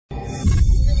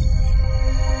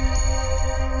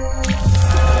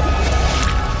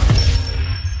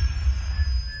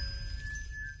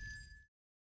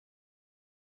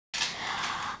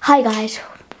Hi guys,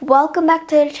 welcome back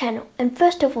to the channel, and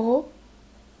first of all,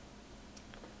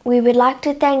 we would like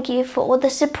to thank you for all the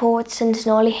support since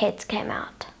Gnarly Headz came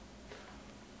out.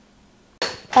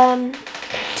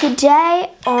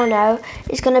 Today Arno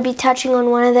is going to be touching on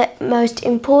one of the most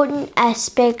important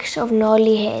aspects of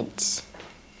Gnarly Headz.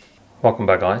 Welcome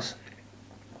back guys.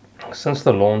 Since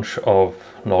the launch of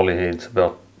Gnarly Headz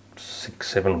about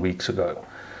 6-7 weeks ago,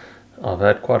 I've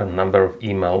had quite a number of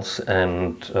emails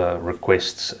and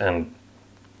requests and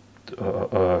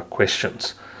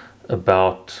questions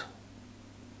about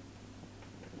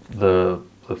the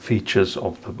features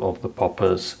of the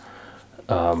poppers,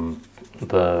 how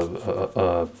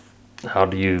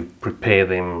do you prepare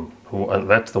them.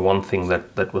 That's the one thing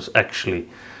that was actually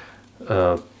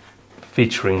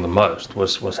featuring the most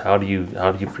was how do you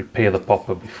prepare the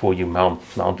popper before you mount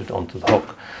it onto the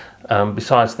hook.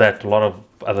 Besides that, a lot of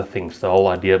other things, the whole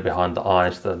idea behind the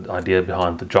eyes, the idea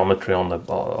behind the geometry on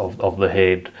of the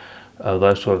head,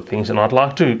 those sort of things. And I'd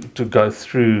like to go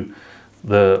through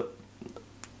the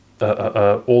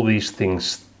all these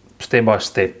things step by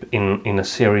step in a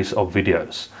series of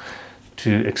videos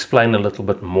to explain a little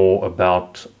bit more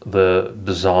about the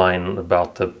design,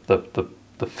 about the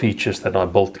features that I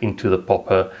built into the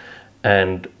popper,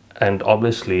 and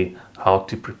obviously how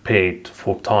to prepare it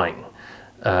for tying.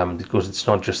 Because it's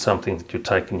not just something that you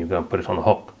take and you go and put it on a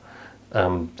hook.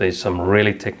 There's some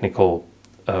really technical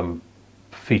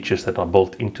features that are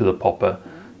built into the popper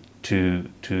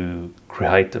to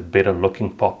create a better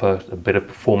looking popper, a better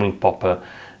performing popper,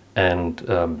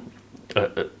 and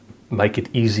make it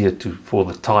easier for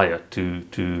the tyer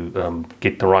to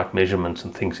get the right measurements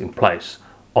and things in place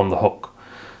on the hook.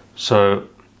 So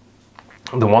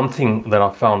the one thing that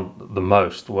I found the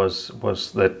most was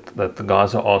that the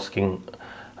guys are asking,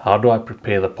 how do I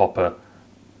prepare the popper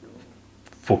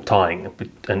for tying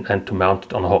and to mount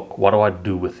it on a hook? What do I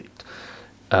do with it?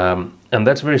 And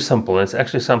that's very simple. And it's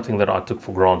actually something that I took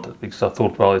for granted, because I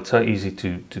thought, well, it's so easy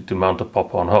to mount a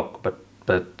popper on a hook,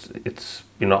 but it's,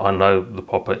 you know, I know the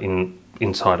popper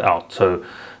inside out, so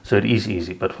it is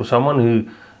easy. But for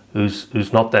someone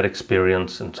who's not that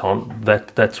experienced and so on,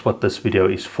 that's what this video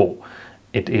is for.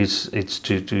 It's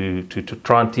to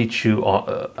try and teach you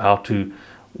how to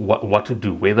what to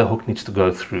do, where the hook needs to go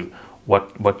through,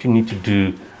 what you need to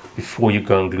do before you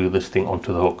go and glue this thing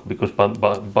onto the hook. Because by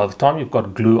the time you've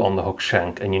got glue on the hook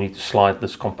shank and you need to slide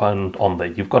this component on there,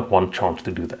 you've got one chance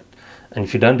to do that. And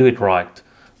if you don't do it right,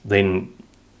 then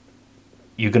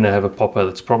you're going to have a popper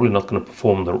that's probably not going to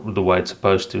perform the way it's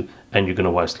supposed to, and you're going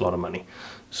to waste a lot of money.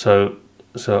 So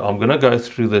I'm going to go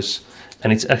through this,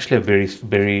 and it's actually a very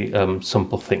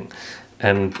simple thing,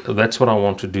 and that's what I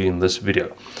want to do in this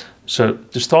video. So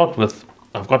to start with,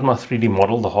 I've got my 3D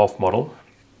model, the half model.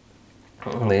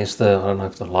 There's I don't know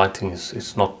if the lighting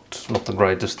is not the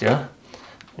greatest here.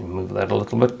 Let me move that a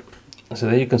little bit. So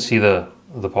there you can see the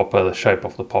popper, the shape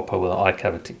of the popper with the eye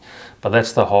cavity. But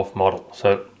that's the half model.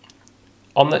 So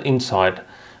on the inside,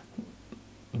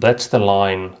 that's the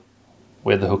line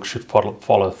where the hook should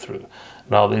follow through.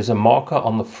 Now there's a marker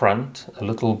on the front, a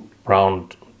little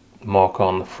round marker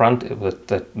on the front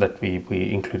that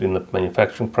we include in the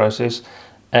manufacturing process,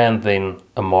 and then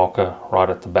a marker right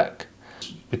at the back.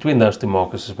 Between those two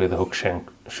markers is where the hook shank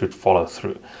should follow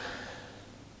through.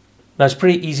 Now it's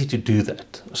pretty easy to do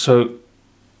that. So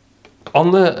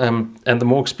on the and the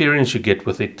more experience you get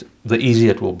with it, the easier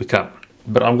it will become.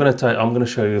 But I'm going to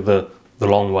show you the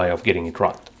long way of getting it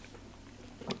right.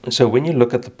 So when you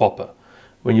look at the popper,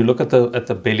 when you look at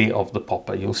the belly of the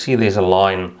popper, you'll see there's a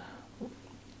line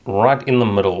right in the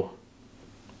middle.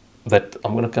 That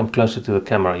I'm going to come closer to the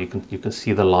camera. You can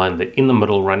see the line there in the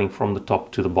middle, running from the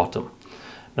top to the bottom.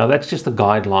 Now that's just a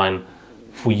guideline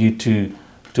for you to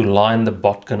line the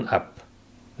bodkin up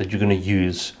that you're going to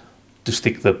use to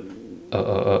stick the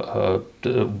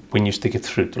when you stick it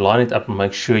through. To line it up and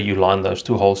make sure you line those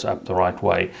two holes up the right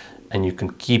way, and you can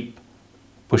keep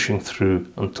pushing through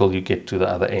until you get to the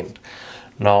other end.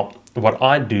 Now what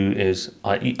I do is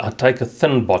I take a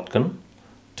thin bodkin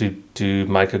to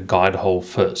make a guide hole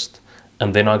first,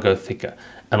 and then I go thicker,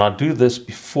 and I do this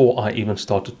before I even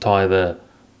start to tie the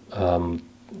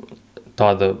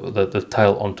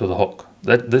tail onto the hook.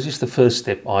 This is the first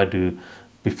step I do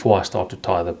before I start to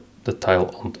tie the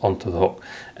tail onto the hook,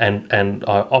 and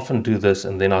I often do this,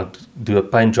 and then I do a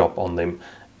paint job on them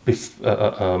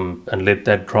and let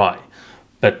that dry.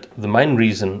 But the main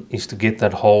reason is to get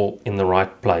that hole in the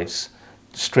right place,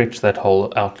 stretch that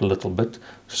hole out a little bit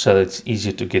so that it's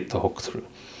easier to get the hook through.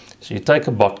 So you take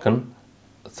a bodkin,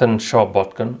 a thin sharp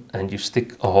bodkin, and you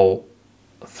stick a hole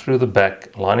through the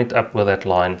back, line it up with that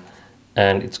line,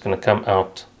 and it's going to come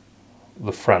out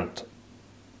the front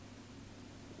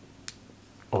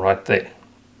right there.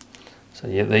 So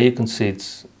yeah, there you can see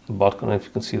it's the bottom. If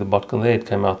you can see the bottom there, it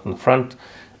came out in the front,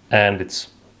 and it's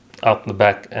out in the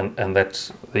back, and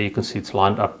that's there. You can see it's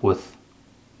lined up with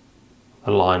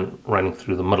a line running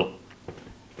through the middle.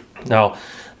 Now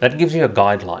that gives you a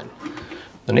guideline.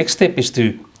 The next step is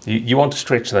you want to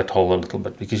stretch that hole a little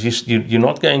bit, because you're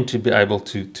not going to be able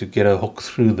to get a hook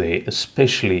through there,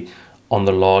 especially on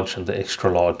the large and the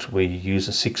extra large, where you use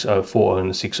a 6.0, 4.0 and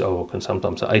a 6.0 hook, and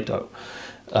sometimes an 8.0.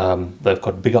 They've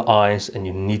got bigger eyes, and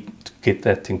you need to get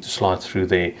that thing to slide through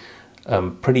there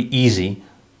pretty easy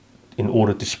in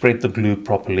order to spread the glue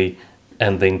properly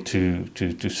and then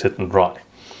to sit and dry.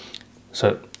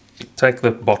 So you take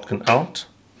the bodkin out,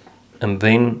 and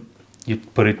then you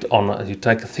put it on. You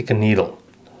take a thicker needle.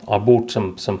 I bought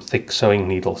some thick sewing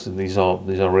needles. These are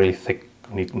really thick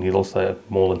needles. They're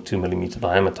more than 2 millimeter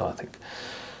diameter, I think.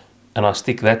 And I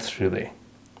stick that through there.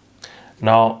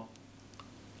 Now,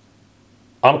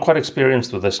 I'm quite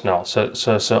experienced with this now, so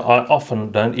I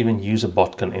often don't even use a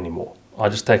bodkin anymore. I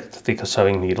just take the thicker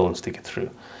sewing needle and stick it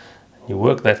through. You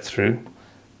work that through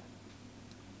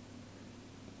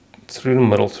the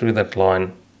middle, through that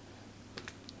line,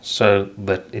 so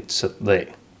that it sits there.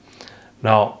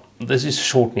 Now, this is a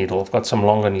short needle. I've got some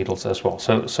longer needles as well.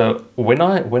 So when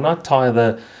I tie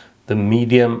the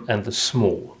medium and the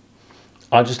small,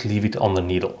 I just leave it on the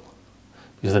needle,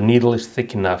 because the needle is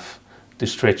thick enough to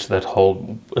stretch that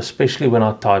hole, especially when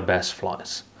I tie bass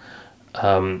flies.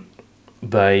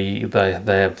 They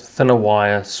have thinner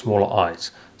wire, smaller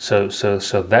eyes. So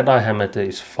that diameter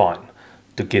is fine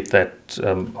to get that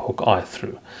hook eye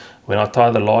through. When I tie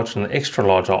the large and the extra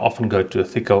large, I often go to a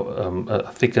thicker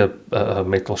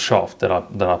metal shaft that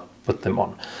I put them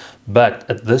on. But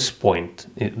at this point,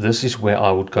 this is where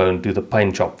I would go and do the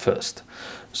paint job first.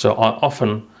 So I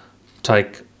often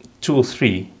take 2 or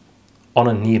 3 on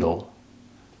a needle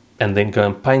and then go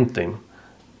and paint them.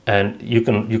 And you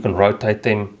can rotate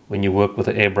them when you work with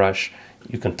an airbrush.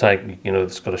 You can take,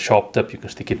 it's got a sharp tip. You can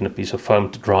stick it in a piece of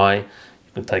foam to dry. You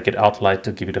can take it out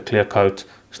later, give it a clear coat,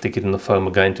 stick it in the foam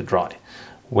again to dry.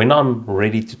 When I'm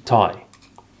ready to tie,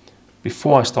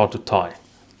 before I start to tie,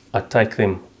 I take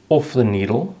them off the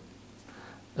needle,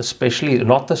 especially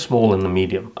not the small and the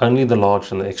medium, only the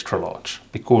large and the extra large,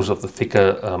 because of the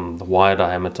thicker, the wire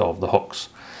diameter of the hooks.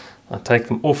 I take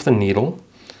them off the needle,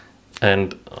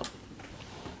 and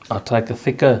I take a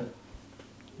thicker,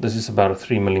 this is about a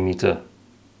 3 millimeter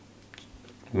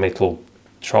metal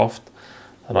shaft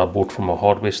that I bought from a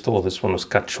hardware store. This one was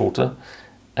cut shorter,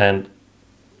 and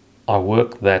I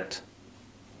work that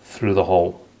through the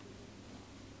hole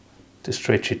to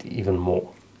stretch it even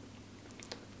more.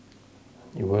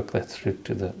 You work that through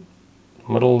to the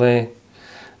middle there,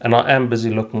 and I am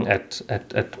busy looking at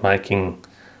making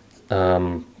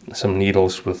some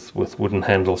needles with wooden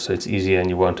handles, so it's easier and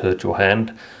you won't hurt your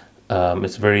hand.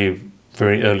 It's very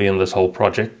early in this whole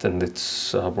project, and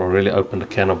it's really opened a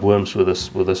can of worms with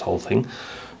this whole thing.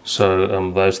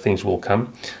 So those things will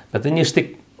come, but then you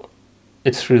stick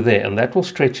it through there, and that will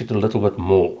stretch it a little bit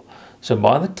more. So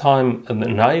by the time, and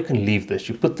now you can leave this.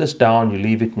 You put this down, you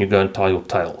leave it, and you go and tie your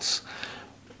tails,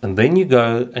 and then you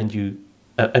go and you.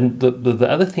 And the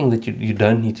other thing that you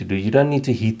don't need to do, you don't need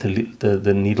to heat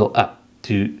the needle up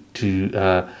to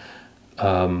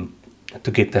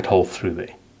get that hole through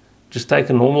there. Just take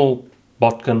a normal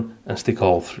bodkin and stick a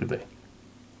hole through there.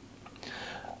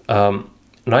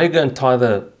 Now you go and tie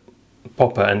the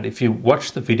popper, and if you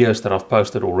watch the videos that I've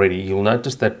posted already, you'll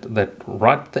notice that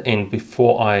right at the end,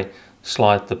 before I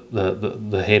slide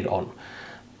the head on,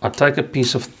 I take a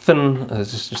piece of thin,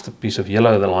 this is just a piece of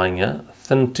yellow that's lying here,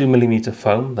 thin 2 millimeter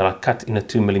foam that I cut in a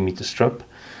 2 millimeter strip.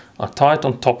 I tie it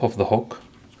on top of the hook.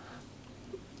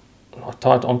 I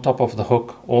tie it on top of the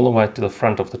hook all the way to the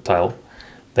front of the tail.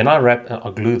 Then I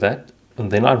glue that,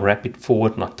 and then I wrap it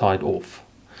forward and I tie it off.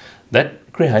 That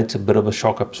creates a bit of a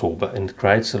shock absorber, and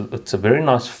it's a very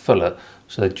nice filler,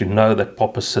 so that you know that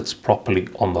popper sits properly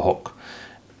on the hook.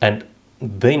 And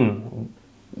then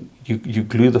you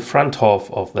glue the front half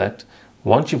of that.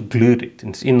 Once you've glued it,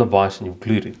 and it's in the vise and you've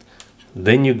glued it,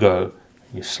 then you go,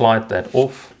 you slide that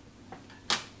off,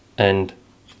 and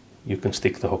you can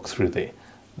stick the hook through there.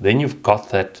 Then you've got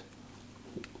that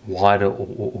wider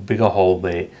or bigger hole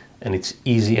there, and it's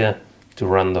easier to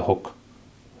run the hook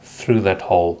through that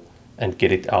hole and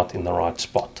get it out in the right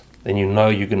spot. Then you know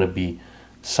you're going to be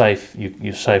safe.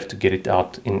 You're safe to get it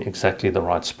out in exactly the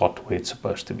right spot where it's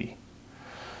supposed to be.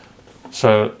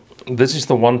 So this is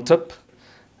the one tip.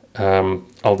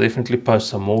 I'll definitely post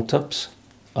some more tips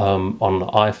on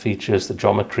the eye features, the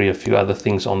geometry, a few other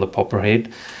things on the popper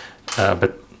head.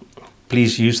 But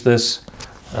please use this.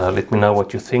 Let me know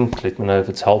what you think. Let me know if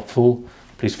it's helpful.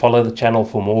 Please follow the channel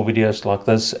for more videos like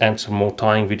this and some more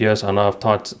tying videos. I know I've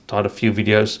tied a few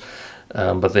videos,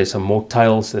 but there's some more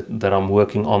tails that I'm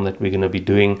working on that we're going to be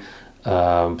doing.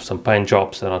 Some paint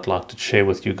jobs that I'd like to share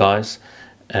with you guys,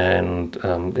 and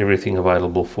everything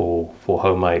available for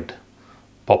homemade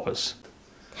poppers.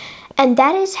 And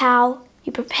that is how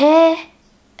you prepare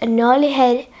a gnarly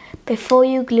head before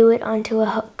you glue it onto a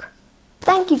hook.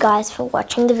 Thank you guys for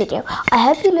watching the video. I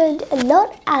hope you learned a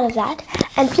lot out of that,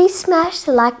 and please smash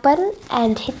the like button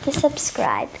and hit the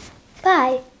subscribe.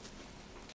 Bye.